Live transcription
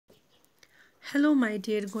Hello my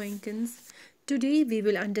dear Goenkans. Today we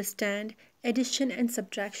will understand addition and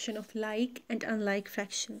subtraction of like and unlike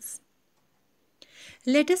fractions.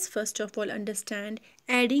 Let us first of all understand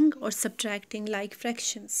adding or subtracting like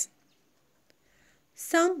fractions.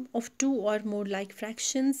 Sum of two or more like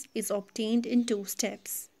fractions is obtained in two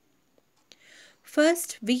steps.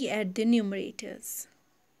 First, we add the numerators.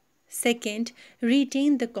 Second,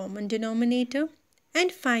 retain the common denominator. And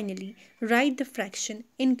finally, write the fraction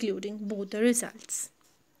including both the results.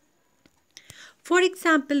 For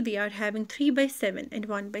example, we are having 3 by 7 and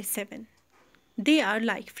 1 by 7. They are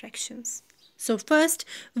like fractions. So first,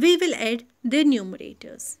 we will add their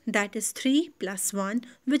numerators. That is 3 plus 1,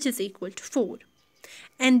 which is equal to 4.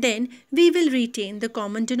 And then we will retain the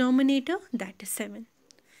common denominator, that is 7.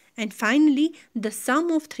 And finally, the sum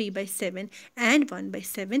of 3 by 7 and 1 by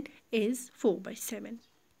 7 is 4 by 7.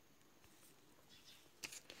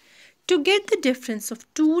 To get the difference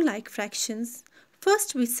of two like fractions,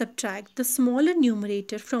 first we subtract the smaller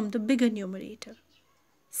numerator from the bigger numerator.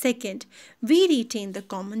 Second, we retain the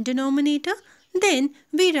common denominator, then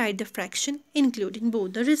we write the fraction including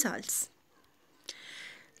both the results.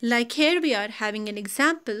 Like here we are having an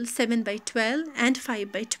example 7 by 12 and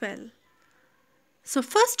 5 by 12. So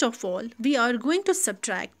first of all, we are going to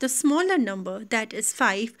subtract the smaller number, that is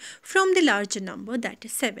 5, from the larger number, that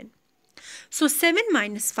is 7. So 7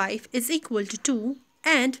 minus 5 is equal to 2,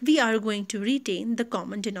 and we are going to retain the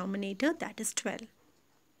common denominator, that is 12.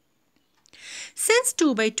 Since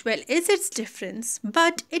 2 by 12 is its difference,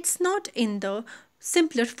 but it's not in the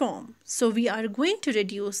simpler form, so we are going to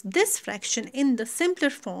reduce this fraction in the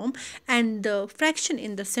simpler form, and the fraction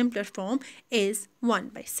in the simpler form is 1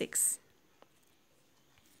 by 6.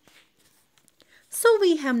 So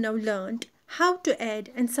we have now learned how to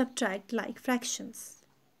add and subtract like fractions.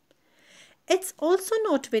 It's also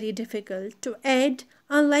not very difficult to add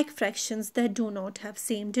unlike fractions that do not have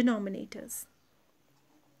same denominators.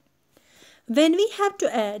 When we have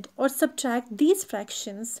to add or subtract these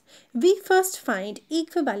fractions, we first find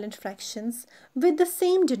equivalent fractions with the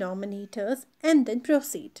same denominators and then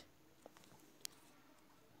proceed.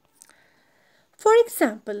 For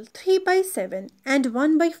example, 3 by 7 and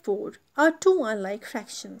 1 by 4 are two unlike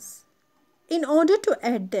fractions. In order to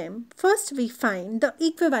add them, first we find the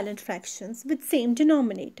equivalent fractions with same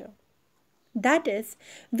denominator. That is,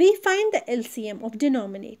 we find the LCM of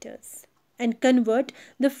denominators and convert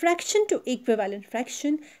the fraction to equivalent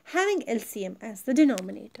fraction having LCM as the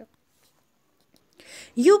denominator.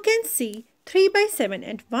 You can see 3 by 7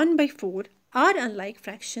 and 1 by 4 are unlike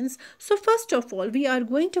fractions, so first of all we are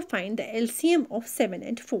going to find the LCM of 7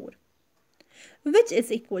 and 4, which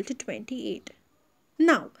is equal to 28.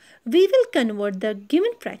 Now, we will convert the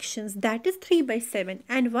given fractions, that is 3 by 7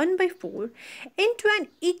 and 1 by 4, into an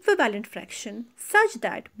equivalent fraction such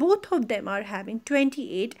that both of them are having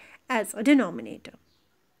 28 as a denominator.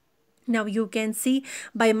 Now, you can see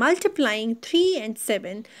by multiplying 3 and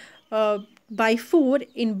 7 by 4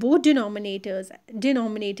 in both denominator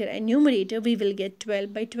and numerator, we will get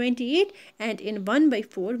 12 by 28, and in 1 by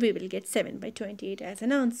 4, we will get 7 by 28 as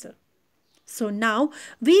an answer. So now,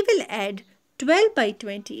 we will add 12 by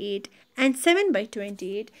 28 and 7 by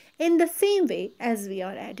 28 in the same way as we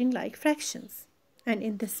are adding like fractions. And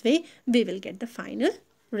in this way, we will get the final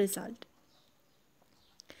result.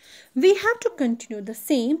 We have to continue the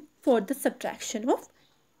same for the subtraction of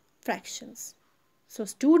fractions. So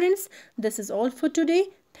students, this is all for today.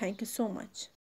 Thank you so much.